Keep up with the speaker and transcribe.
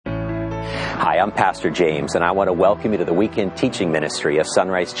Hi, I'm Pastor James, and I want to welcome you to the weekend teaching ministry of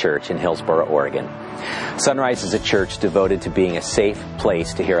Sunrise Church in Hillsboro, Oregon. Sunrise is a church devoted to being a safe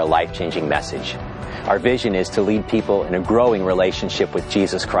place to hear a life-changing message. Our vision is to lead people in a growing relationship with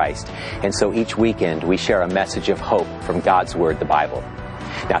Jesus Christ, and so each weekend we share a message of hope from God's Word, the Bible.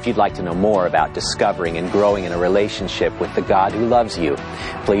 Now, if you'd like to know more about discovering and growing in a relationship with the God who loves you,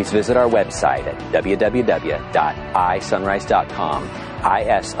 please visit our website at www.isunrise.com,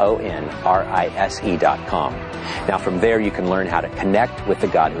 ISONRISE.com. Now, from there you can learn how to connect with the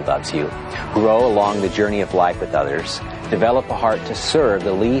God who loves you, grow along the journey of life with others, develop a heart to serve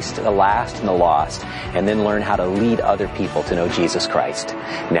the least, the last, and the lost, and then learn how to lead other people to know Jesus Christ.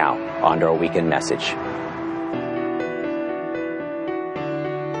 Now, on to our weekend message.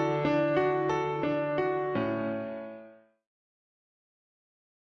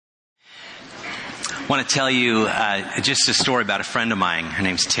 I want to tell you just a story about a friend of mine. Her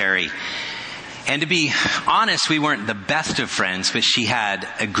name's Terry. And to be honest, we weren't the best of friends, but she had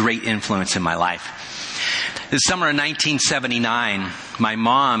a great influence in my life. The summer of 1979, my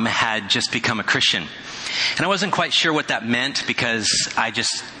mom had just become a Christian. And I wasn't quite sure what that meant because I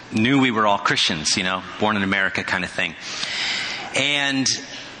just knew we were all Christians, you know, born in America kind of thing. And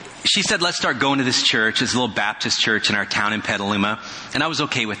she said, let's start going to this church. It's a little Baptist church in our town in Petaluma. And I was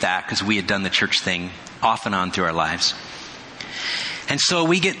okay with that because we had done the church thing off and on through our lives. And so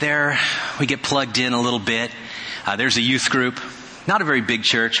we get there, we get plugged in a little bit. There's a youth group. Not a very big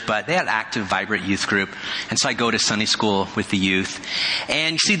church, but they had an active, vibrant youth group. And so I go to Sunday school with the youth.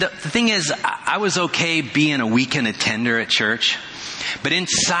 And see, the thing is, I was okay being a weekend attender at church. But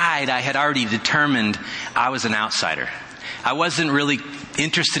inside, I had already determined I was an outsider. I wasn't really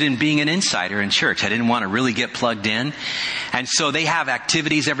interested in being an insider in church. I didn't want to really get plugged in. And so they have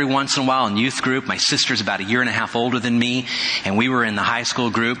activities every once in a while in youth group. My sister's about 1.5 years older than me, and we were in the high school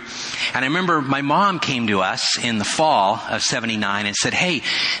group. And I remember my mom came to us in the fall of 79 and said, hey,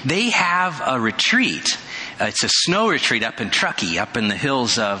 they have a retreat. It's a snow retreat up in Truckee, up in the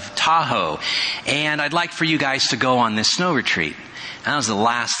hills of Tahoe. And I'd like for you guys to go on this snow retreat. That was the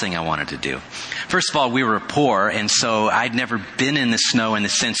last thing I wanted to do. First of all, we were poor, and so I'd never been in the snow in the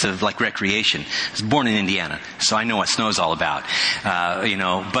sense of like recreation. I was born in Indiana, so I know what snow is all about.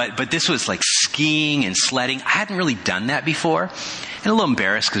 But this was like skiing and sledding. I hadn't really done that before. And a little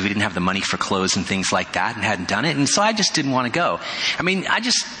embarrassed because we didn't have the money for clothes and things like that and hadn't done it. And so I just didn't want to go.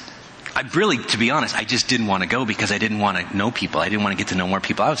 To be honest, I just didn't want to go because I didn't want to know people. I didn't want to get to know more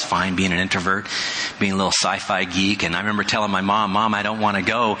people. I was fine being an introvert, being a little sci-fi geek. And I remember telling my mom, I don't want to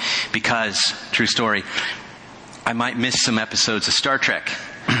go because, true story, I might miss some episodes of Star Trek.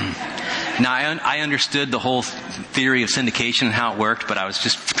 Now, I understood the whole theory of syndication and how it worked, but I was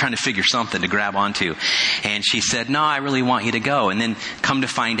just trying to figure something to grab onto. And she said, no, I really want you to go. And then come to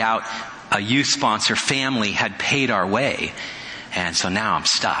find out, a youth sponsor family had paid our way. And so now I'm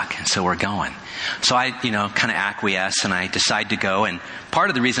stuck, and so we're going. So I, kind of acquiesce, and I decide to go. And part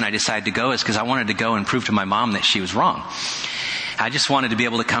of the reason I decided to go is because I wanted to go and prove to my mom that she was wrong. I just wanted to be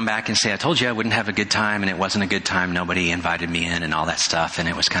able to come back and say, I told you I wouldn't have a good time, and it wasn't a good time. Nobody invited me in and all that stuff, and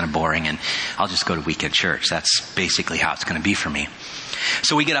it was kind of boring, and I'll just go to weekend church. That's basically how it's going to be for me.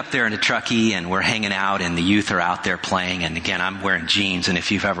 So we get up there into Truckee, and we're hanging out, and the youth are out there playing. And again, I'm wearing jeans, and if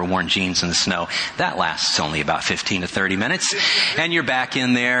you've ever worn jeans in the snow, that lasts only about 15 to 30 minutes. And you're back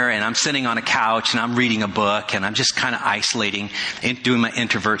in there, and I'm sitting on a couch, and I'm reading a book, and I'm just kind of isolating, doing my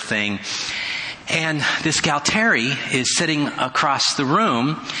introvert thing. And this gal, Terry, is sitting across the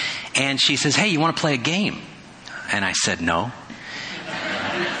room, and she says, hey, you want to play a game? And I said, no.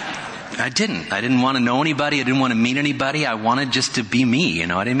 I didn't want to know anybody. I didn't want to meet anybody. I wanted just to be me. You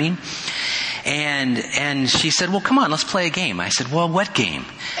know what I mean? And she said, well, come on, let's play a game. I said, well, what game?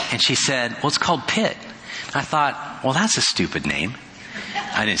 And she said, well, it's called Pit. I thought, well, that's a stupid name.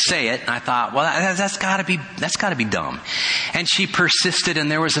 I didn't say it. And I thought, well, that's gotta be dumb. And she persisted,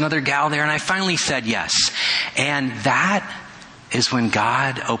 and there was another gal there, and I finally said yes. And that is when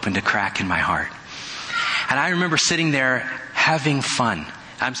God opened a crack in my heart. And I remember sitting there having fun.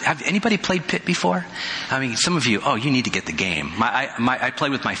 Have anybody played Pit before? I mean, some of you, you need to get the game. I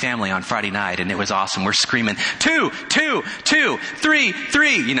played with my family on Friday night, and it was awesome. We're screaming, 2, 2, 2, 3, 3.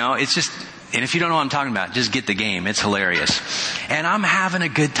 It's just, and if you don't know what I'm talking about, just get the game. It's hilarious. And I'm having a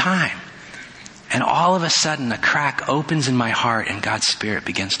good time. And all of a sudden, a crack opens in my heart, and God's Spirit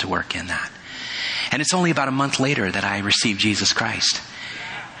begins to work in that. And it's only about a month later that I received Jesus Christ.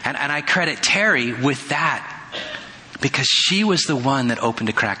 And I credit Terry with that, because she was the one that opened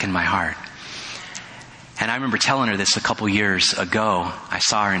a crack in my heart. And I remember telling her this a couple years ago. I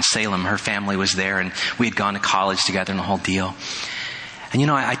saw her in Salem. Her family was there, and we had gone to college together and the whole deal. And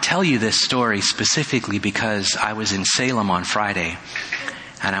I tell you this story specifically because I was in Salem on Friday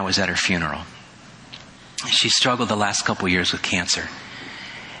and I was at her funeral. She struggled the last couple of years with cancer.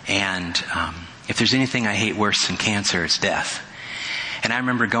 And if there's anything I hate worse than cancer, it's death. And I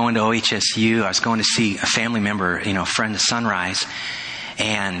remember going to OHSU. I was going to see a family member, a friend of Sunrise.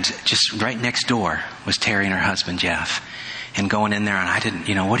 And just right next door was Terry and her husband, Jeff. And going in there, and I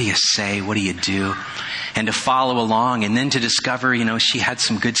didn't, what do you say? What do you do? And to follow along, and then to discover, she had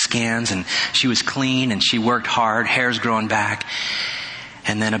some good scans, and she was clean, and she worked hard, hair's growing back.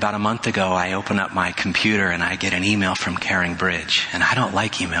 And then about a month ago, I open up my computer, and I get an email from Caring Bridge. And I don't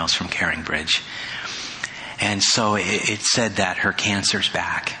like emails from Caring Bridge. And so it said that her cancer's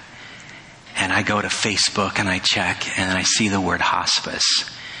back. And I go to Facebook, and I check, and I see the word hospice.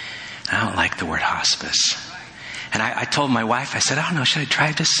 I don't like the word hospice. And I told my wife, I said, I don't know, should I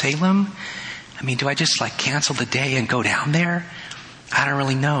drive to Salem? Do I just cancel the day and go down there? I don't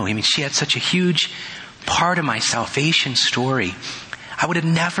really know. She had such a huge part of my salvation story. I would have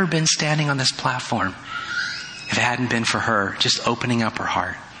never been standing on this platform if it hadn't been for her just opening up her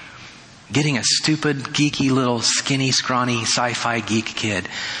heart. Getting a stupid, geeky, little, skinny, scrawny, sci-fi geek kid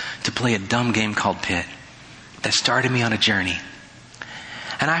to play a dumb game called Pit that started me on a journey.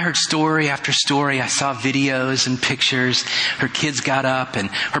 And I heard story after story. I saw videos and pictures. Her kids got up, and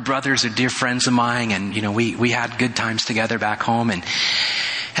her brothers are dear friends of mine. And, we had good times together back home. And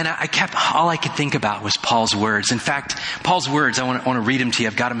all I could think about was Paul's words. In fact, Paul's words, I want to read them to you.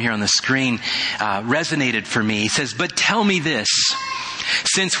 I've got them here on the screen, resonated for me. He says, "But tell me this.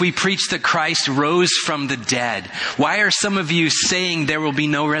 Since we preach that Christ rose from the dead, why are some of you saying there will be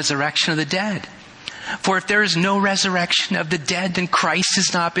no resurrection of the dead? For if there is no resurrection of the dead, then Christ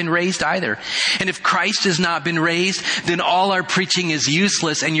has not been raised either. And if Christ has not been raised, then all our preaching is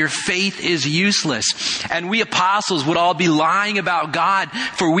useless and your faith is useless. And we apostles would all be lying about God,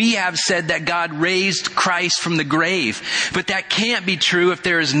 for we have said that God raised Christ from the grave. But that can't be true if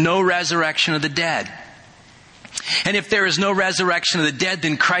there is no resurrection of the dead. And if there is no resurrection of the dead,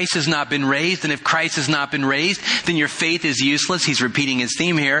 then Christ has not been raised. And if Christ has not been raised, then your faith is useless." He's repeating his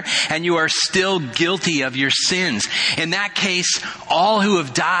theme here. "And you are still guilty of your sins. In that case, all who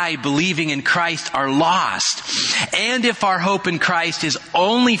have died believing in Christ are lost. And if our hope in Christ is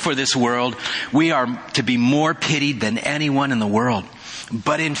only for this world, we are to be more pitied than anyone in the world.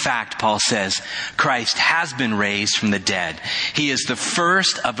 But in fact," Paul says, "Christ has been raised from the dead. He is the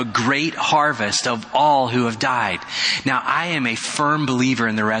first of a great harvest of all who have died." Now, I am a firm believer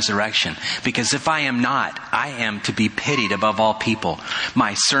in the resurrection, because if I am not, I am to be pitied above all people.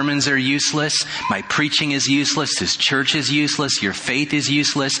 My sermons are useless. My preaching is useless. This church is useless. Your faith is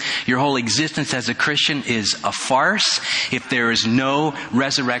useless. Your whole existence as a Christian is a farce if there is no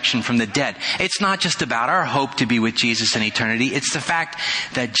resurrection from the dead. It's not just about our hope to be with Jesus in eternity. It's the fact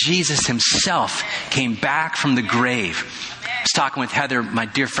that Jesus himself came back from the grave. I was talking with Heather, my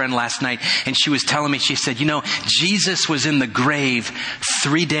dear friend, last night, and she was telling me, she said, Jesus was in the grave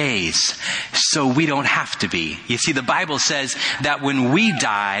 3 days, so we don't have to be. You see, the Bible says that when we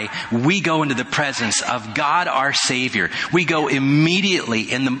die, we go into the presence of God our Savior. We go immediately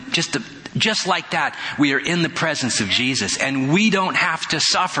just like that, we are in the presence of Jesus, and we don't have to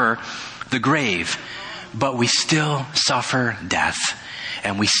suffer the grave, but we still suffer death.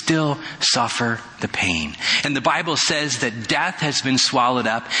 And we still suffer the pain. And the Bible says that death has been swallowed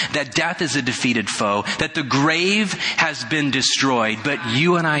up, that death is a defeated foe, that the grave has been destroyed, but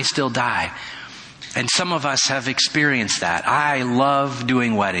you and I still die. And some of us have experienced that. I love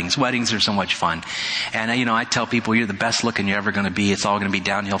doing weddings. Weddings are so much fun. And, I tell people, you're the best looking you're ever going to be. It's all going to be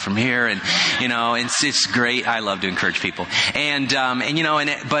downhill from here. And, it's great. I love to encourage people.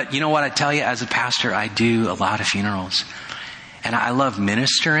 But you know what I tell you, as a pastor, I do a lot of funerals. And I love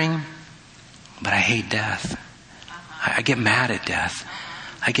ministering, but I hate death. I get mad at death.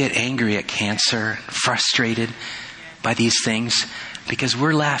 I get angry at cancer, frustrated by these things, because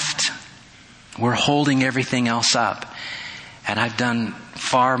we're left. We're holding everything else up. And I've done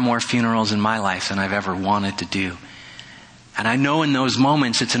far more funerals in my life than I've ever wanted to do. And I know in those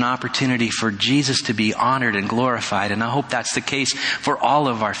moments it's an opportunity for Jesus to be honored and glorified. And I hope that's the case for all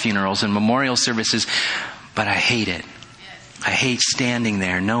of our funerals and memorial services. But I hate it. I hate standing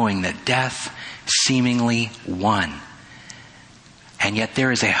there knowing that death seemingly won. And yet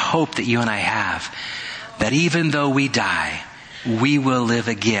there is a hope that you and I have, that even though we die, we will live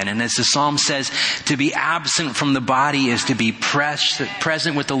again. And as the Psalm says, to be absent from the body is to be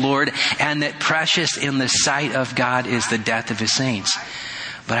present with the Lord, and that precious in the sight of God is the death of his saints.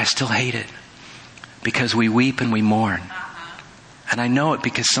 But I still hate it, because we weep and we mourn. And I know it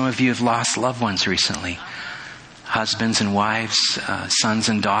because some of you have lost loved ones recently. husbands and wives, sons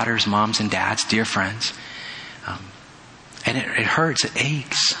and daughters, moms and dads, dear friends. And it hurts, it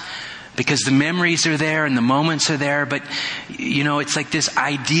aches. Because the memories are there and the moments are there, but, it's like this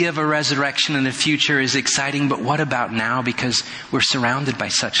idea of a resurrection in the future is exciting, but what about now? Because we're surrounded by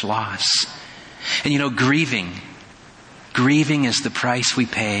such loss. And grieving is the price we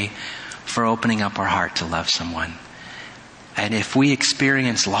pay for opening up our heart to love someone. And if we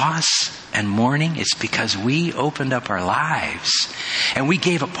experience loss and mourning, it's because we opened up our lives and we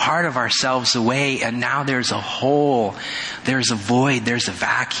gave a part of ourselves away, and now there's a hole, there's a void, there's a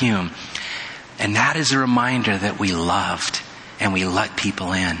vacuum. And that is a reminder that we loved and we let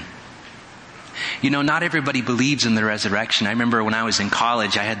people in. Not everybody believes in the resurrection. I remember when I was in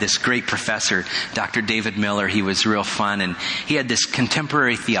college, I had this great professor, Dr. David Miller. He was real fun, and he had this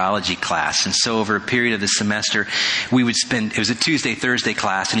contemporary theology class. And so over a period of the semester, it was a Tuesday, Thursday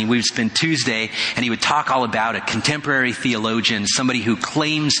class, and we would spend Tuesday, and he would talk all about a contemporary theologian, somebody who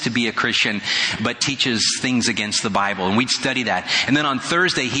claims to be a Christian, but teaches things against the Bible. And we'd study that. And then on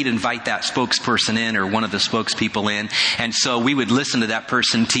Thursday, he'd invite that spokesperson in, or one of the spokespeople in. And so we would listen to that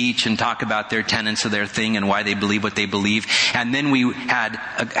person teach and talk about their tenets of their thing and why they believe what they believe. And then we had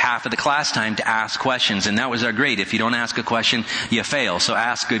half of the class time to ask questions. And that was our grade. If you don't ask a question, you fail. So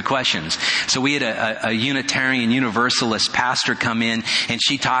ask good questions. So we had a Unitarian Universalist pastor come in, and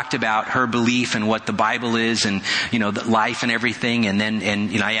she talked about her belief and what the Bible is, and, the life and everything. And then,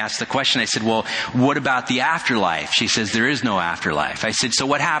 I asked the question. I said, well, what about the afterlife? She says, there is no afterlife. I said, so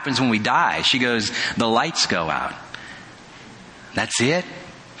what happens when we die? She goes, the lights go out. That's it?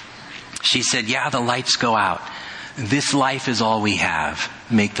 She said, yeah, the lights go out. This life is all we have.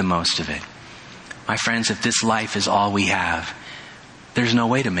 Make the most of it. My friends, if this life is all we have, there's no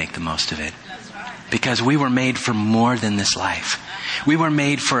way to make the most of it. Because we were made for more than this life. We were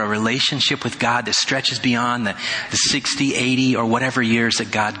made for a relationship with God that stretches beyond the 60, 80, or whatever years that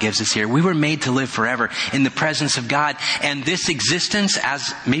God gives us here. We were made to live forever in the presence of God. And this existence,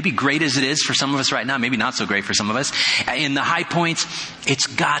 as maybe great as it is for some of us right now, maybe not so great for some of us, in the high points, it's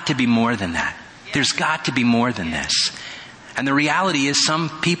got to be more than that. There's got to be more than this. And the reality is some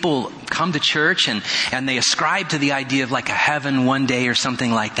people come to church and they ascribe to the idea of like a heaven one day or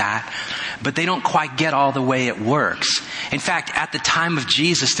something like that, but they don't quite get all the way it works. In fact, at the time of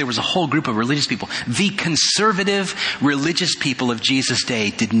Jesus, there was a whole group of religious people. The conservative religious people of Jesus' day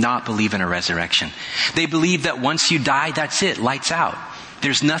did not believe in a resurrection. They believed that once you die, that's it, lights out.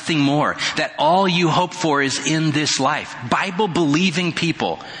 There's nothing more. That all you hope for is in this life. Bible-believing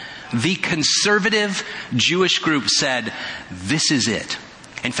people. The conservative Jewish group said, this is it.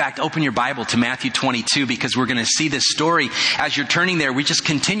 In fact, open your Bible to Matthew 22, because we're going to see this story. As you're turning there, we just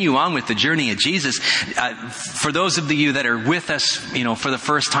continue on with the journey of Jesus. For those of you that are with us, for the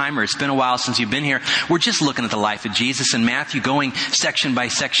first time, or it's been a while since you've been here, we're just looking at the life of Jesus and Matthew, going section by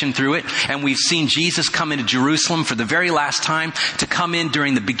section through it. And we've seen Jesus come into Jerusalem for the very last time, to come in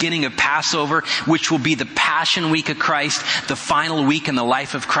during the beginning of Passover, which will be the Passion Week of Christ, the final week in the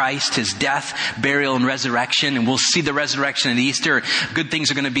life of Christ, his death, burial, and resurrection. And we'll see the resurrection at Easter. Good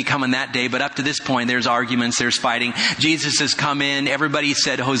things are going to be coming that day, but up to this point, there's arguments, there's fighting. Jesus has come in. Everybody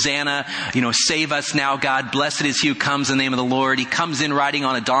said, Hosanna, save us now, God. Blessed is he who comes in the name of the Lord. He comes in riding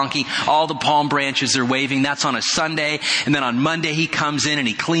on a donkey. All the palm branches are waving. That's on a Sunday. And then on Monday, he comes in and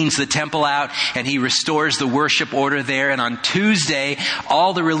he cleans the temple out and he restores the worship order there. And on Tuesday,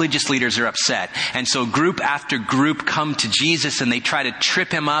 all the religious leaders are upset. And so group after group come to Jesus and they try to trip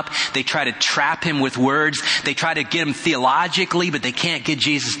him up. They try to trap him with words. They try to get him theologically, but they can't get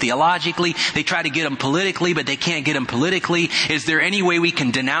Jesus theologically. They try to get him politically, but they can't get him politically. Is there any way we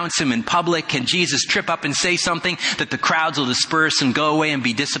can denounce him in public? Can Jesus trip up and say something that the crowds will disperse and go away and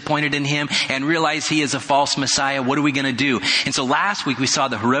be disappointed in him and realize he is a false Messiah? What are we going to do? And so last week we saw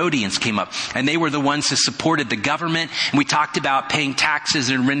the Herodians came up, and they were the ones who supported the government. And we talked about paying taxes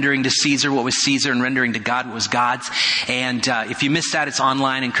and rendering to Caesar what was Caesar and rendering to God what was God's. And if you missed that, it's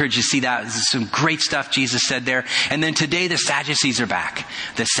online. I encourage you to see that. There's some great stuff Jesus said there. And then today the Sadducees are back.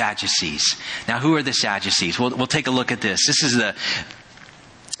 The Sadducees. Now, who are the Sadducees? We'll take a look at this. This is the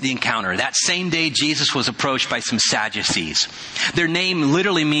encounter. That same day, Jesus was approached by some Sadducees. Their name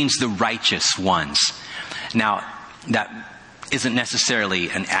literally means the righteous ones. Now, that isn't necessarily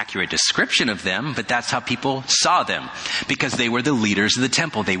an accurate description of them, but that's how people saw them, because they were the leaders of the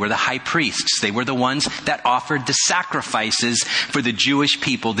temple. They were the high priests. They were the ones that offered the sacrifices for the Jewish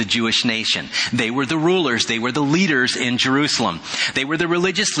people, the Jewish nation. They were the rulers. They were the leaders in Jerusalem. They were the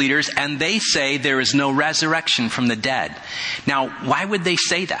religious leaders, and they say there is no resurrection from the dead. Now, why would they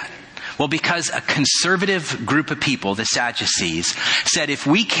say that? Well, because a conservative group of people, the Sadducees, said if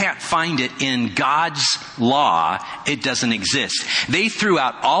we can't find it in God's law, it doesn't exist. They threw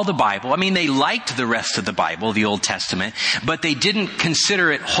out all the Bible. I mean, they liked the rest of the Bible, the Old Testament, but they didn't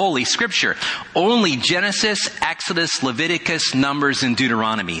consider it holy scripture. Only Genesis, Exodus, Leviticus, Numbers, and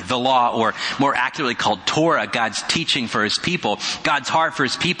Deuteronomy, the law, or more accurately called Torah, God's teaching for his people, God's heart for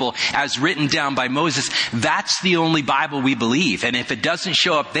his people, as written down by Moses. That's the only Bible we believe. And if it doesn't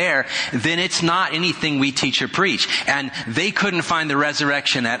show up there, then it's not anything we teach or preach. And they couldn't find the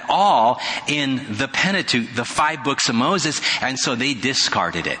resurrection at all in the Pentateuch, the 5 books of Moses, and so they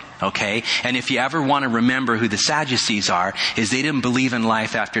discarded it. Okay? And if you ever want to remember who the Sadducees are, is they didn't believe in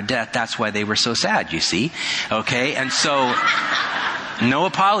life after death. That's why they were so sad, you see? Okay? And so, no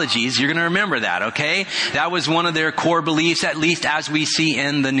apologies. You're going to remember that, okay? That was one of their core beliefs, at least as we see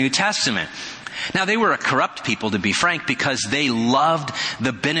in the New Testament. Now, they were a corrupt people, to be frank, because they loved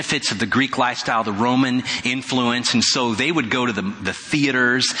the benefits of the Greek lifestyle, the Roman influence, and so they would go to the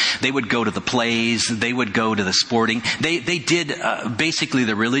theaters, they would go to the plays, they would go to the sporting. They did basically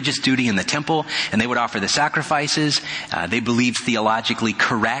the religious duty in the temple, and they would offer the sacrifices. They believed theologically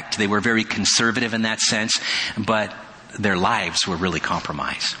correct. They were very conservative in that sense, but their lives were really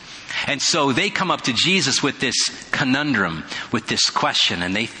compromised. And so they come up to Jesus with this conundrum, with this question,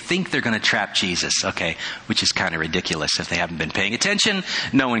 and they think they're going to trap Jesus, okay, which is kind of ridiculous if they haven't been paying attention.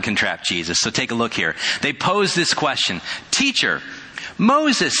 No one can trap Jesus. So take a look here. They pose this question. Teacher,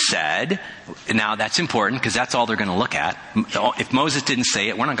 Moses said, now that's important because that's all they're going to look at. If Moses didn't say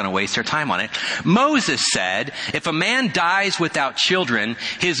it, we're not going to waste our time on it. Moses said, if a man dies without children,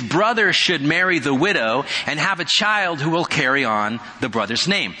 his brother should marry the widow and have a child who will carry on the brother's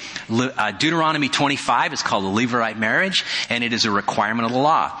name. Deuteronomy 25 is called the Levirate marriage, and it is a requirement of the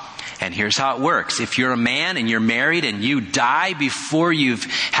law. And here's how it works. If you're a man and you're married and you die before you've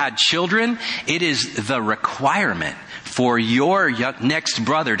had children, it is the requirement for your next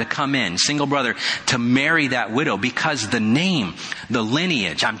brother to come in, single brother, to marry that widow, because the name, the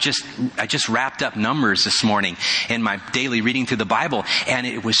lineage, I just wrapped up Numbers this morning in my daily reading through the Bible, and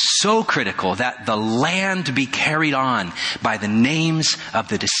it was so critical that the land be carried on by the names of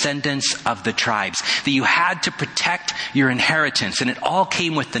the descendants of the tribes, that you had to protect your inheritance, and it all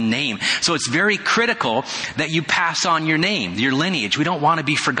came with the name. So it's very critical that you pass on your name, your lineage. We don't want to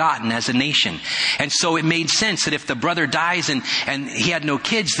be forgotten as a nation. And so it made sense that if the brother dies and he had no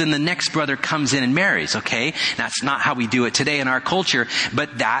kids, then the next brother comes in and marries, okay? That's not how we do it today in our culture,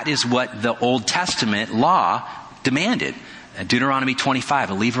 but that is what the Old Testament law demanded. Deuteronomy 25,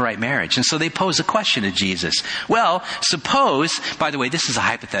 a Levirate marriage. And so they pose a question to Jesus. Well, suppose, by the way, this is a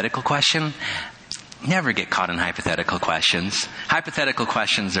hypothetical question. Never get caught in hypothetical questions. Hypothetical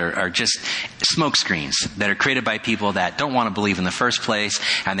questions are just smoke screens that are created by people that don't want to believe in the first place,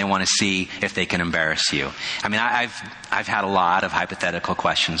 and they want to see if they can embarrass you. I mean, I've had a lot of hypothetical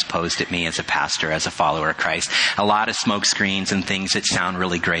questions posed at me as a pastor, as a follower of Christ. A lot of smoke screens and things that sound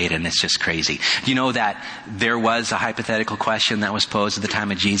really great, and it's just crazy. You know that there was a hypothetical question that was posed at the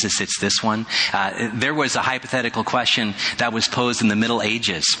time of Jesus? It's this one. There was a hypothetical question that was posed in the Middle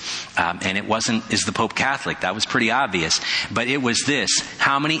Ages, and it wasn't, is the Pope Catholic? That was pretty obvious. But it was this: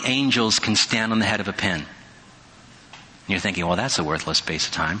 how many angels can stand on the head of a pin? And you're thinking, well, that's a worthless space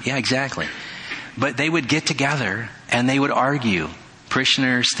of time. Yeah, exactly. But they would get together and they would argue,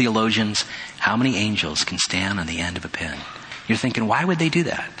 parishioners, theologians, how many angels can stand on the end of a pin? You're thinking, why would they do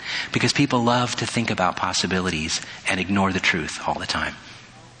that? Because people love to think about possibilities and ignore the truth all the time.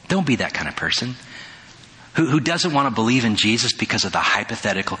 Don't be that kind of person. Who doesn't want to believe in Jesus because of the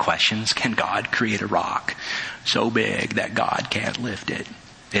hypothetical questions? Can God create a rock so big that God can't lift it?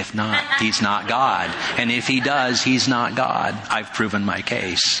 If not, He's not God. And if He does, He's not God. I've proven my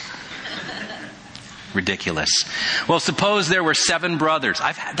case. Ridiculous. Well, suppose there were 7 brothers.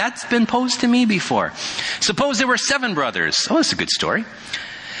 That's been posed to me before. Suppose there were 7 brothers. Oh, that's a good story.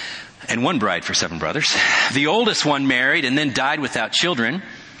 And one bride for 7 brothers. The oldest one married and then died without children.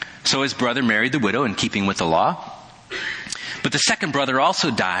 So his brother married the widow in keeping with the law. But the second brother also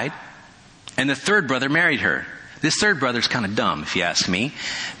died, and the third brother married her. This third brother's kind of dumb, if you ask me,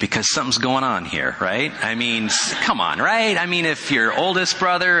 because something's going on here, right? I mean, come on, right? I mean, if your oldest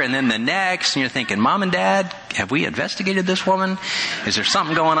brother and then the next, and you're thinking, Mom and Dad, have we investigated this woman? Is there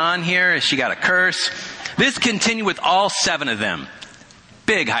something going on here? Has she got a curse? This continued with all 7 of them.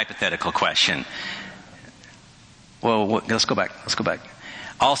 Big hypothetical question. Well, let's go back.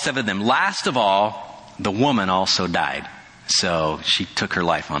 All 7 of them. Last of all, the woman also died. So she took her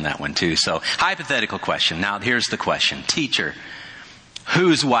life on that one too. So hypothetical question. Now here's the question. Teacher,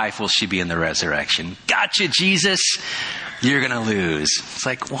 whose wife will she be in the resurrection? Gotcha, Jesus. you're going to lose. It's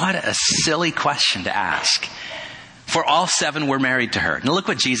like, what a silly question to ask. For all 7 were married to her. Now look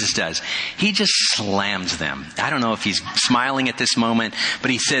what Jesus does. He just slams them. I don't know if he's smiling at this moment,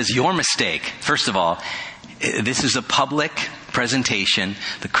 but he says, your mistake. First of all, this is a public presentation.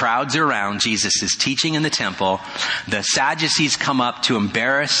 The crowds are around. Jesus is teaching in the temple. The Sadducees come up to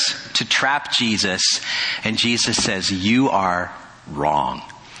embarrass, to trap Jesus. And Jesus says, you are wrong.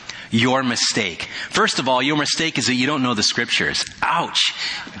 Your mistake. First of all, your mistake is that you don't know the scriptures. Ouch.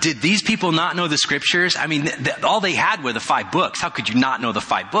 Did these people not know the scriptures? I mean, all they had were the 5 books. How could you not know the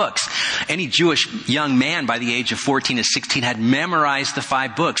 5 books? Any Jewish young man by the age of 14 to 16 had memorized the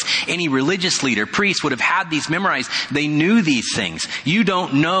 5 books. Any religious leader, priest would have had these memorized. They knew these things. You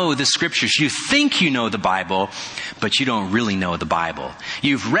don't know the scriptures. You think you know the Bible, but you don't really know the Bible.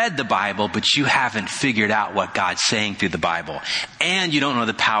 You've read the Bible, but you haven't figured out what God's saying through the Bible. And you don't know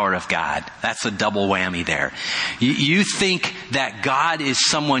the power of God. That's a double whammy there. You think that God is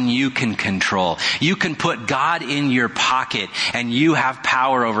someone you can control. You can put God in your pocket and you have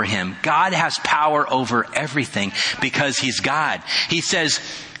power over him. God has power over everything because he's God. He says,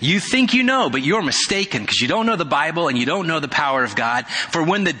 you think you know, but you're mistaken because you don't know the Bible and you don't know the power of God. For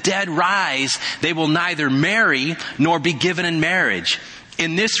when the dead rise, they will neither marry nor be given in marriage.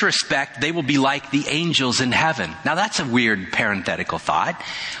 In this respect, they will be like the angels in heaven. Now that's a weird parenthetical thought.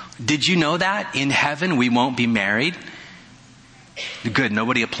 Did you know that? In heaven, we won't be married? Good,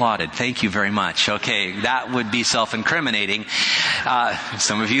 nobody applauded. Thank you very much. Okay, that would be self-incriminating.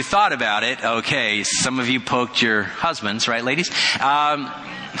 Some of you thought about it. Okay, some of you poked your husbands, right, ladies?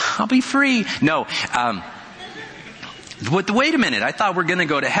 I'll be free. No, wait a minute. I thought we're going to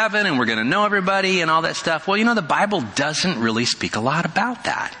go to heaven and we're going to know everybody and all that stuff. Well, the Bible doesn't really speak a lot about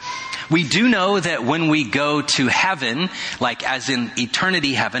that. We do know that when we go to heaven, like as in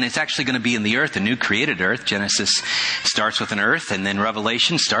eternity heaven, it's actually going to be in the earth, a new created earth. Genesis starts with an earth, and then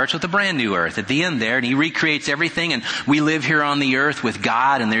Revelation starts with a brand new earth at the end there. And he recreates everything, and we live here on the earth with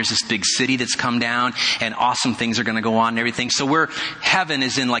God, and there's this big city that's come down, and awesome things are going to go on and everything. So heaven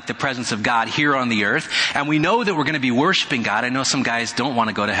is in like the presence of God here on the earth, and we know that we're going to be worshiping God. I know some guys don't want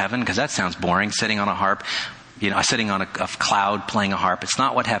to go to heaven because that sounds boring, sitting on a harp. Sitting on a cloud playing a harp. It's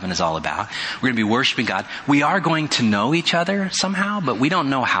not what heaven is all about. We're going to be worshiping God. We are going to know each other somehow, but we don't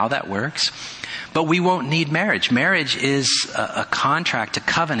know how that works. But we won't need marriage. Marriage is a contract, a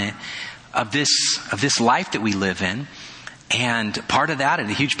covenant of this life that we live in. And part of that, and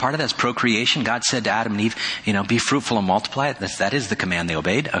a huge part of that, is procreation. God said to Adam and Eve, be fruitful and multiply. That is the command they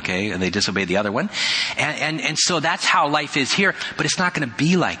obeyed. Okay. And they disobeyed the other one. And so that's how life is here. But it's not going to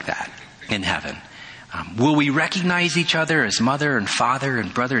be like that in heaven. Will we recognize each other as mother and father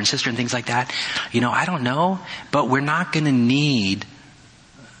and brother and sister and things like that? I don't know, but we're not going to need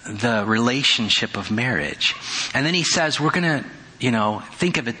the relationship of marriage. And then he says, we're going to,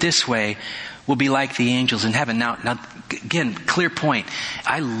 think of it this way. We'll be like the angels in heaven. Now, again, clear point.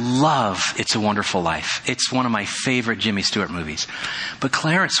 I love It's a Wonderful Life. It's one of my favorite Jimmy Stewart movies. But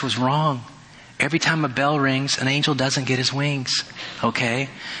Clarence was wrong. Every time a bell rings, an angel doesn't get his wings. Okay?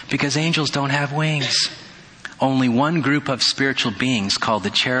 Because angels don't have wings. Only one group of spiritual beings called the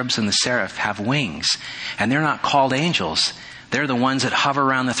cherubs and the seraph have wings. And they're not called angels. They're the ones that hover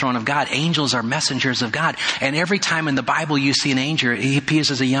around the throne of God. Angels are messengers of God. And every time in the Bible you see an angel, he appears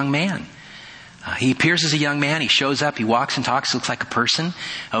as a young man. He appears as a young man. He shows up. He walks and talks. Looks like a person.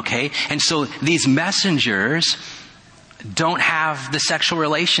 Okay? And so these messengers don't have the sexual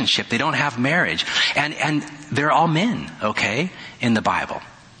relationship. They don't have marriage. And they're all men, okay, in the Bible.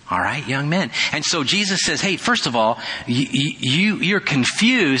 All right, young men. And so Jesus says, hey, first of all, you're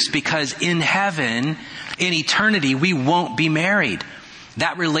confused because in heaven, in eternity, we won't be married.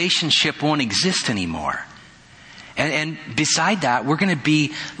 That relationship won't exist anymore. And beside that, we're going to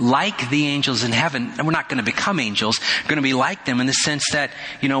be like the angels in heaven. And we're not going to become angels. We're going to be like them in the sense that,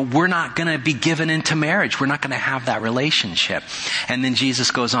 we're not going to be given into marriage. We're not going to have that relationship. And then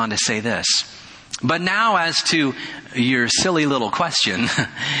Jesus goes on to say this. But now as to your silly little question,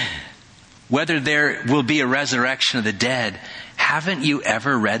 whether there will be a resurrection of the dead, haven't you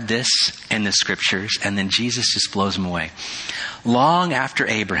ever read this in the scriptures? And then Jesus just blows them away. Long after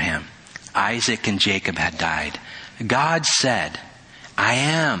Abraham, Isaac, and Jacob had died, God said, I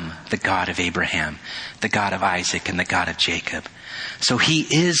am the God of Abraham, the God of Isaac, and the God of Jacob. So he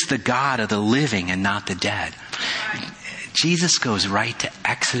is the God of the living and not the dead. Jesus goes right to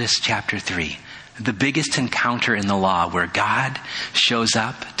Exodus chapter 3, the biggest encounter in the law where God shows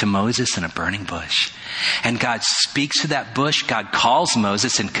up to Moses in a burning bush. And God speaks to that bush. God calls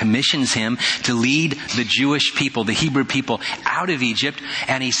Moses and commissions him to lead the Jewish people, the Hebrew people, out of Egypt.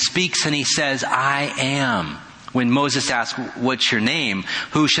 And he speaks and he says, I am When Moses asked, what's your name?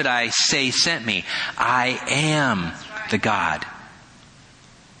 Who should I say sent me? I am the God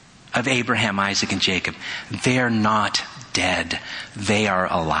of Abraham, Isaac, and Jacob. They're not dead. They are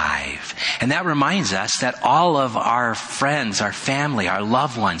alive. And that reminds us that all of our friends, our family, our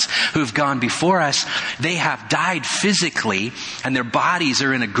loved ones who've gone before us, they have died physically and their bodies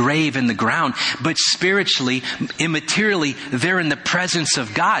are in a grave in the ground, but spiritually, immaterially, they're in the presence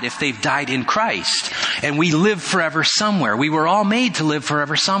of God if they've died in Christ. And we live forever somewhere. We were all made to live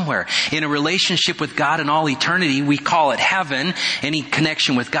forever somewhere. In a relationship with God in all eternity, we call it heaven, any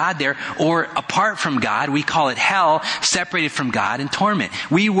connection with God there, or apart from God, we call it hell, separated from God in torment.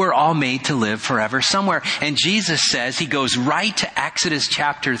 We were all made to live forever somewhere. And Jesus says, he goes right to Exodus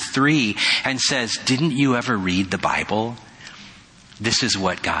chapter 3 and says, didn't you ever read the Bible? This is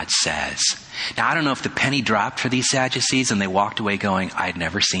what God says. Now, I don't know if the penny dropped for these Sadducees and they walked away going, I'd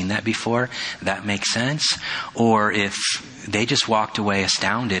never seen that before. That makes sense. Or if they just walked away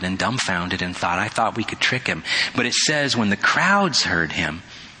astounded and dumbfounded and thought, I thought we could trick him. But it says when the crowds heard him,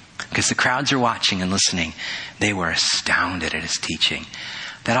 because the crowds are watching and listening, they were astounded at his teaching.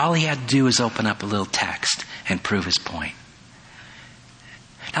 That all he had to do was open up a little text and prove his point.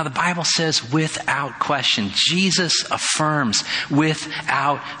 Now the Bible says without question, Jesus affirms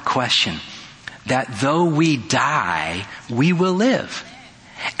without question that though we die, we will live.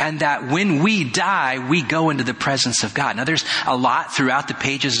 And that when we die, we go into the presence of God. Now there's a lot throughout the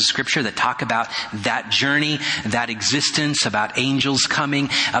pages of Scripture that talk about that journey, that existence, about angels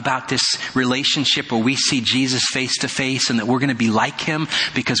coming, about this relationship where we see Jesus face to face and that we're going to be like him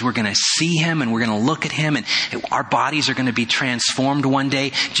because we're going to see him and we're going to look at him and our bodies are going to be transformed one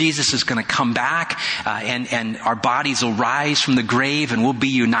day. Jesus is going to come back and our bodies will rise from the grave and we'll be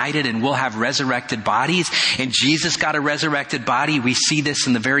united and we'll have resurrected bodies. And Jesus got a resurrected body. We see this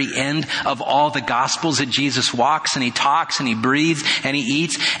in the very end of all the Gospels that Jesus walks and he talks and he breathes and he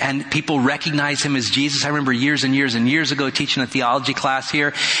eats and people recognize him as Jesus. I remember years and years and years ago teaching a theology class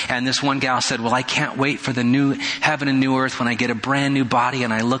here, and this one gal said, well, I can't wait for the new heaven and new earth when I get a brand new body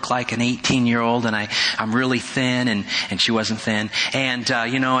and I look like an 18-year-old and I'm really thin, and she wasn't thin, and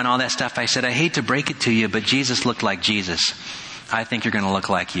and all that stuff. I said, I hate to break it to you, but Jesus looked like Jesus. I think you're going to look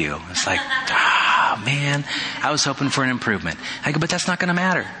like you. It's like, man, I was hoping for an improvement. I go, but that's not going to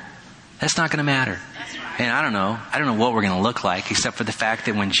matter. That's not going to matter. And I don't know what we're going to look like except for the fact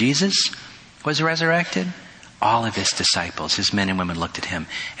that when Jesus was resurrected, all of his disciples, his men and women looked at him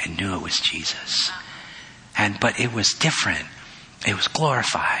and knew it was Jesus. But it was different. It was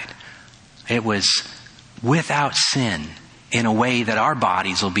glorified. It was without sin in a way that our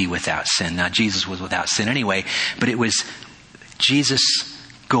bodies will be without sin. Now, Jesus was without sin anyway, but it was Jesus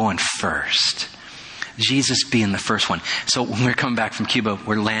going first. Jesus being the first one. So when we're coming back from Cuba,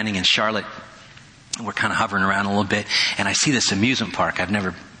 we're landing in Charlotte. We're kind of hovering around a little bit. And I see this amusement park. I've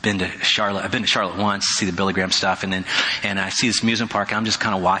never been to Charlotte. I've been to Charlotte once to see the Billy Graham stuff. And I see this amusement park and I'm just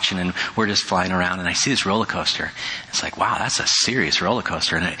kind of watching and we're just flying around and I see this roller coaster. It's like, wow, that's a serious roller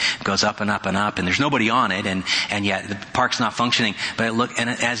coaster. And it goes up and up and up and there's nobody on it. And yet the park's not functioning. But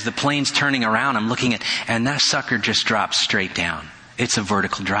as the plane's turning around, I'm looking at, and that sucker just drops straight down. It's a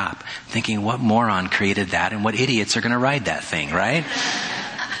vertical drop. Thinking, what moron created that and what idiots are going to ride that thing, right?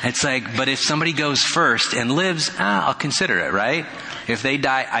 It's like, but if somebody goes first and lives, I'll consider it, right? If they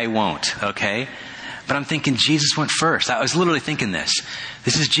die, I won't, okay? But I'm thinking Jesus went first. I was literally thinking this.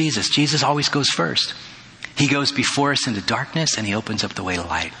 This is Jesus. Jesus always goes first. He goes before us into darkness and he opens up the way to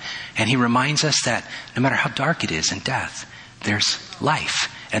light. And he reminds us that no matter how dark it is in death, there's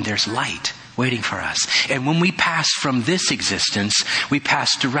life and there's light waiting for us. And when we pass from this existence, we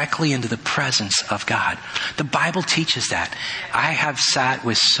pass directly into the presence of God. The Bible teaches that. I have sat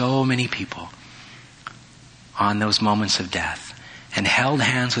with so many people on those moments of death and held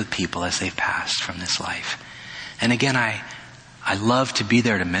hands with people as they've passed from this life. And again, I love to be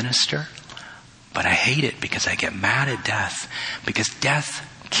there to minister, but I hate it because I get mad at death, because death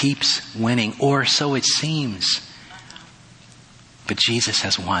keeps winning, or so it seems. But Jesus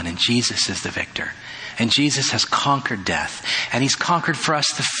has won, and Jesus is the victor. And Jesus has conquered death. And he's conquered for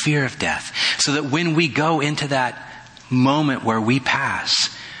us the fear of death. So that when we go into that moment where we pass,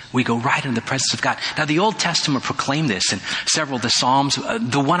 we go right into the presence of God. Now, the Old Testament proclaimed this in several of the Psalms.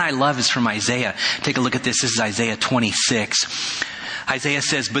 The one I love is from Isaiah. Take a look at this. This is Isaiah 26. Isaiah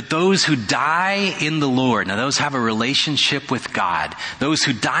says, but those who die in the Lord, now those have a relationship with God, those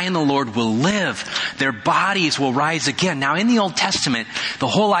who die in the Lord will live. Their bodies will rise again. Now in the Old Testament, the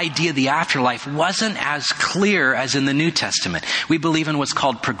whole idea of the afterlife wasn't as clear as in the New Testament. We believe in what's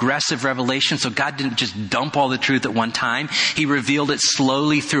called progressive revelation. So God didn't just dump all the truth at one time. He revealed it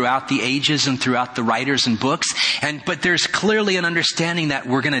slowly throughout the ages and throughout the writers and books. But there's clearly an understanding that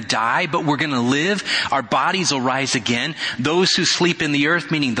we're going to die, but we're going to live. Our bodies will rise again. Those who sleep in the earth,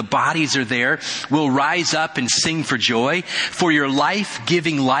 meaning the bodies are there, will rise up and sing for joy. For your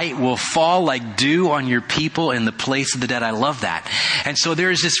life-giving light will fall like dew on your people in the place of the dead. I love that. And so there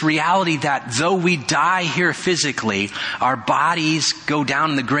is this reality that though we die here physically, our bodies go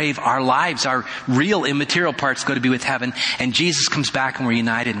down in the grave. Our lives, our real immaterial parts go to be with heaven. And Jesus comes back and we're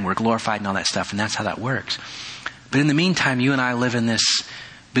united and we're glorified and all that stuff. And that's how that works. But in the meantime, you and I live in this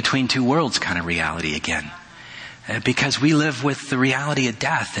between two worlds kind of reality again. Because we live with the reality of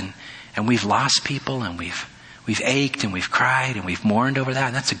death, and we've lost people, and we've ached, and we've cried, and we've mourned over that.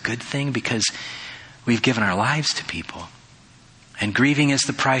 And that's a good thing because we've given our lives to people. And grieving is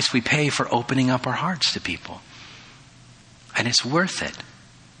the price we pay for opening up our hearts to people. And it's worth it.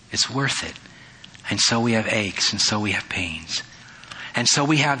 It's worth it. And so we have aches, and so we have pains. And so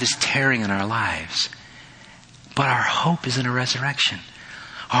we have this tearing in our lives. But our hope is in a resurrection.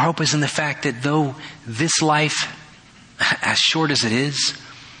 Our hope is in the fact that though this life, as short as it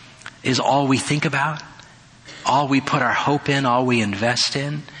is all we think about, all we put our hope in, all we invest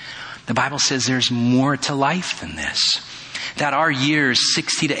in, the Bible says there's more to life than this. That our years,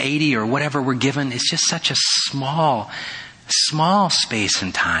 60 to 80 or whatever we're given, is just such a small space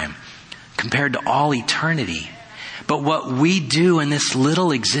in time compared to all eternity. But what we do in this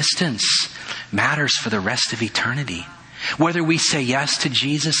little existence matters for the rest of eternity. Whether we say yes to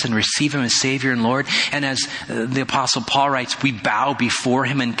Jesus and receive Him as Savior and Lord, and as the Apostle Paul writes, we bow before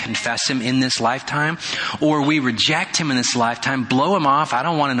Him and confess Him in this lifetime, or we reject Him in this lifetime, blow Him off, I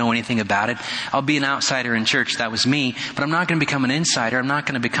don't want to know anything about it, I'll be an outsider in church, that was me, but I'm not going to become an insider, I'm not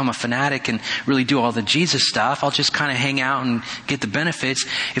going to become a fanatic and really do all the Jesus stuff, I'll just kind of hang out and get the benefits.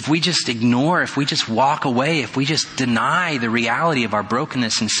 If we just ignore, if we just walk away, if we just deny the reality of our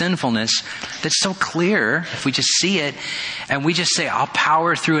brokenness and sinfulness, that's so clear, if we just see it, and we just say, I'll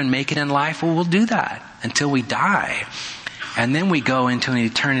power through and make it in life, well, we'll do that until we die. And then we go into an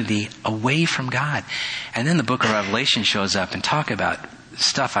eternity away from God. And then the book of Revelation shows up and talk about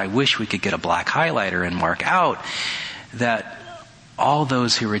stuff I wish we could get a black highlighter and mark out, that all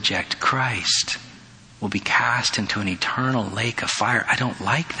those who reject Christ will be cast into an eternal lake of fire. I don't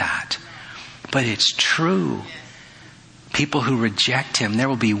like that, but it's true. People who reject Him, there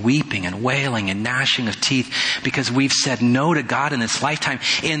will be weeping and wailing and gnashing of teeth because we've said no to God in this lifetime.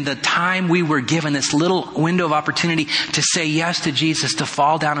 In the time we were given this little window of opportunity to say yes to Jesus, to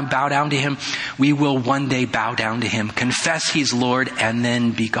fall down and bow down to Him, we will one day bow down to Him, confess He's Lord, and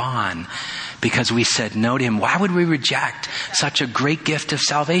then be gone because we said no to Him. Why would we reject such a great gift of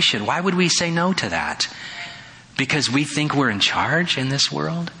salvation? Why would we say no to that? Because we think we're in charge in this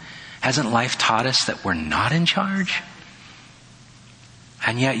world? Hasn't life taught us that we're not in charge?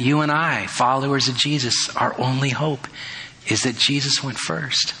 And yet you and I, followers of Jesus, our only hope is that Jesus went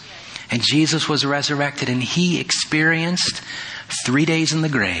first. And Jesus was resurrected and He experienced 3 days in the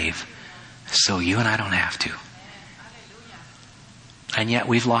grave. So you and I don't have to. And yet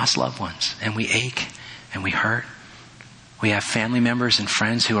we've lost loved ones and we ache and we hurt. We have family members and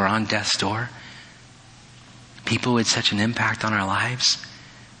friends who are on death's door. People with such an impact on our lives.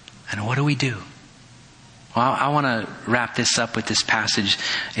 And what do we do? Well, I want to wrap this up with this passage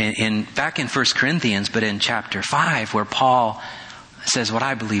back in 1 Corinthians, but in chapter 5, where Paul says what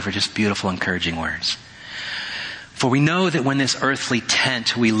I believe are just beautiful, encouraging words. For we know that when this earthly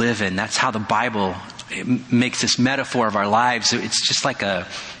tent we live in, that's how the Bible makes this metaphor of our lives. It's just like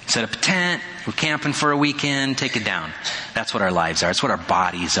set up a tent, we're camping for a weekend, take it down. That's what our lives are. It's what our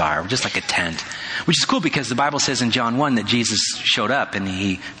bodies are. We're just like a tent. Which is cool because the Bible says in John 1 that Jesus showed up and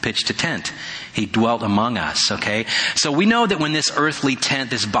He pitched a tent. He dwelt among us, okay? So we know that when this earthly tent,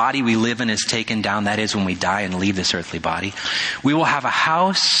 this body we live in is taken down, that is when we die and leave this earthly body, we will have a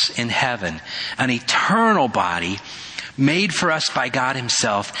house in heaven, an eternal body made for us by God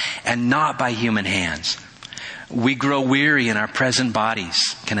Himself and not by human hands. We grow weary in our present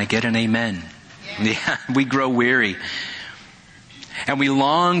bodies. Can I get an amen? Yeah, we grow weary. And we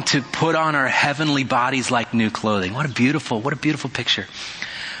long to put on our heavenly bodies like new clothing. What a beautiful picture.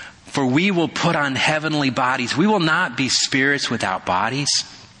 For we will put on heavenly bodies. We will not be spirits without bodies.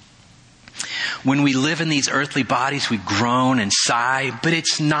 when we live in these earthly bodies, we groan and sigh, but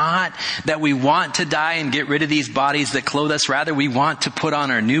it's not that we want to die and get rid of these bodies that clothe us. Rather, we want to put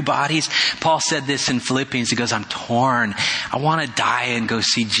on our new bodies. Paul said this in Philippians. He goes, I'm torn. I want to die and go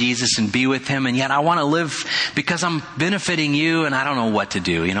see Jesus and be with him. And yet I want to live because I'm benefiting you and I don't know what to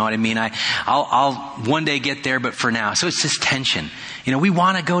do. You know what I mean? I'll one day get there, but for now. So it's this tension. You know, we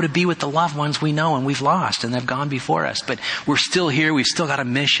want to go to be with the loved ones we know and we've lost and they've gone before us, but we're still here. We've still got a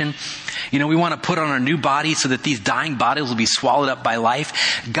mission. You know, we want to put on our new bodies so that these dying bodies will be swallowed up by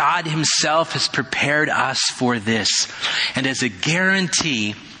life. God himself has prepared us for this. And as a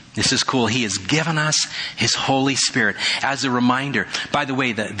guarantee, this is cool. He has given us his Holy Spirit as a reminder. By the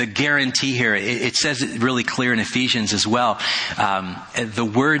way, the guarantee here, it says it really clear in Ephesians as well.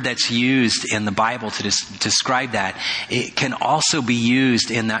 The word that's used in the Bible to describe that, it can also be used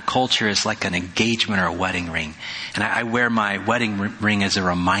in that culture as like an engagement or a wedding ring. And I wear my wedding ring as a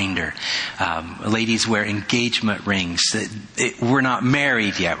reminder. Ladies wear engagement rings. We're not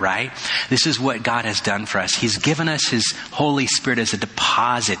married yet, right? This is what God has done for us. He's given us his Holy Spirit as a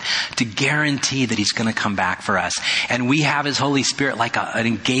deposit to guarantee that he's going to come back for us. And we have his Holy Spirit like an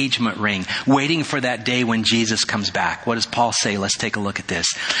engagement ring, waiting for that day when Jesus comes back. What does Paul say? Let's take a look at this.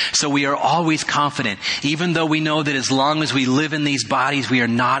 So we are always confident, even though we know that as long as we live in these bodies, we are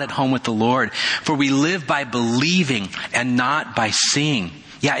not at home with the Lord. For we live by believing and not by seeing.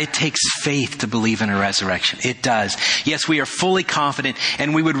 Yeah, it takes faith to believe in a resurrection. It does. Yes, we are fully confident,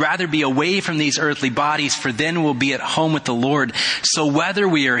 and we would rather be away from these earthly bodies, for then we'll be at home with the Lord. So whether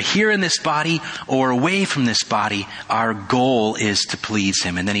we are here in this body or away from this body, our goal is to please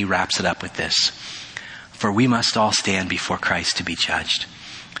him. And then he wraps it up with this. For we must all stand before Christ to be judged.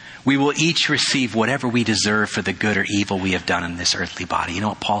 We will each receive whatever we deserve for the good or evil we have done in this earthly body. You know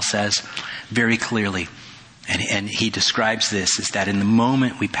what Paul says very clearly? And he describes this is that in the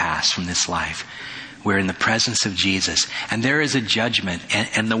moment we pass from this life, we're in the presence of Jesus. And there is a judgment.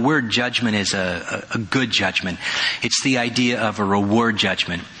 And the word judgment is a good judgment. It's the idea of a reward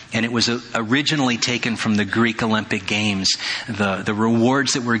judgment. And it was originally taken from the Greek Olympic Games. The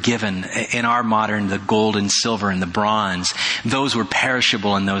rewards that were given in our modern, the gold and silver and the bronze, those were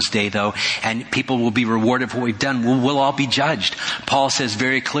perishable in those days though. And people will be rewarded for what we've done. We'll all be judged. Paul says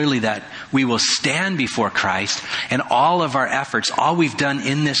very clearly that we will stand before Christ and all of our efforts, all we've done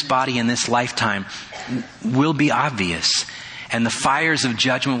in this body in this lifetime will be obvious. And the fires of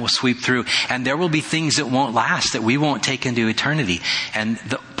judgment will sweep through. And there will be things that won't last, that we won't take into eternity. And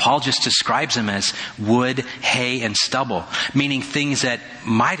Paul just describes them as wood, hay, and stubble. Meaning things that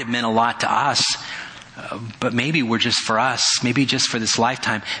might have meant a lot to us, but maybe were just for us, maybe just for this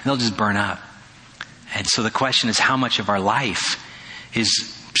lifetime, and they'll just burn up. And so the question is, how much of our life is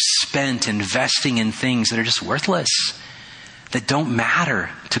spent investing in things that are just worthless, that don't matter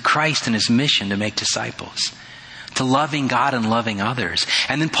to Christ and his mission to make disciples, to loving God and loving others.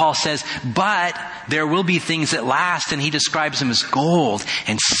 And then Paul says, but there will be things that last, and he describes them as gold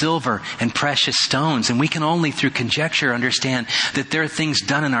and silver and precious stones. And we can only through conjecture understand that there are things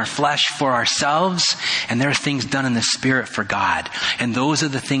done in our flesh for ourselves, and there are things done in the Spirit for God. And those are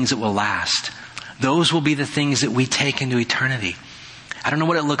the things that will last. Those will be the things that we take into eternity. I don't know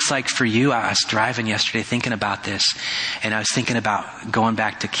what it looks like for you. I was driving yesterday thinking about this, and I was thinking about going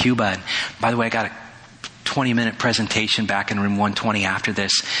back to Cuba. And by the way, I got a 20-minute presentation back in room 120 after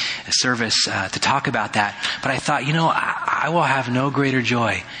this service to talk about that. But I thought, I will have no greater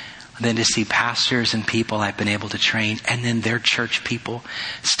joy than to see pastors and people I've been able to train, and then their church people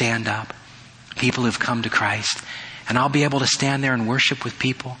stand up, people who've come to Christ. And I'll be able to stand there and worship with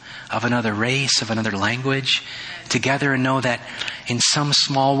people of another race, of another language, together, and know that in some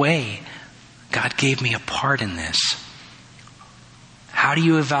small way, God gave me a part in this. How do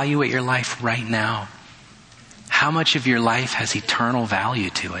you evaluate your life right now? How much of your life has eternal value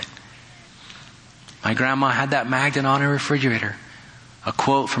to it? My grandma had that magnet on her refrigerator. A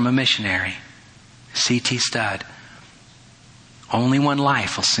quote from a missionary, C.T. Studd. Only one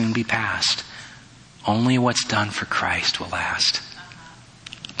life will soon be passed. Only what's done for Christ will last.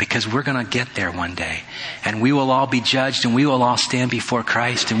 Because we're going to get there one day. And we will all be judged, and we will all stand before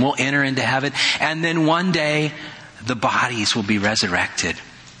Christ, and we'll enter into heaven. And then one day, the bodies will be resurrected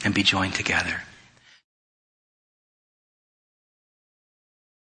and be joined together.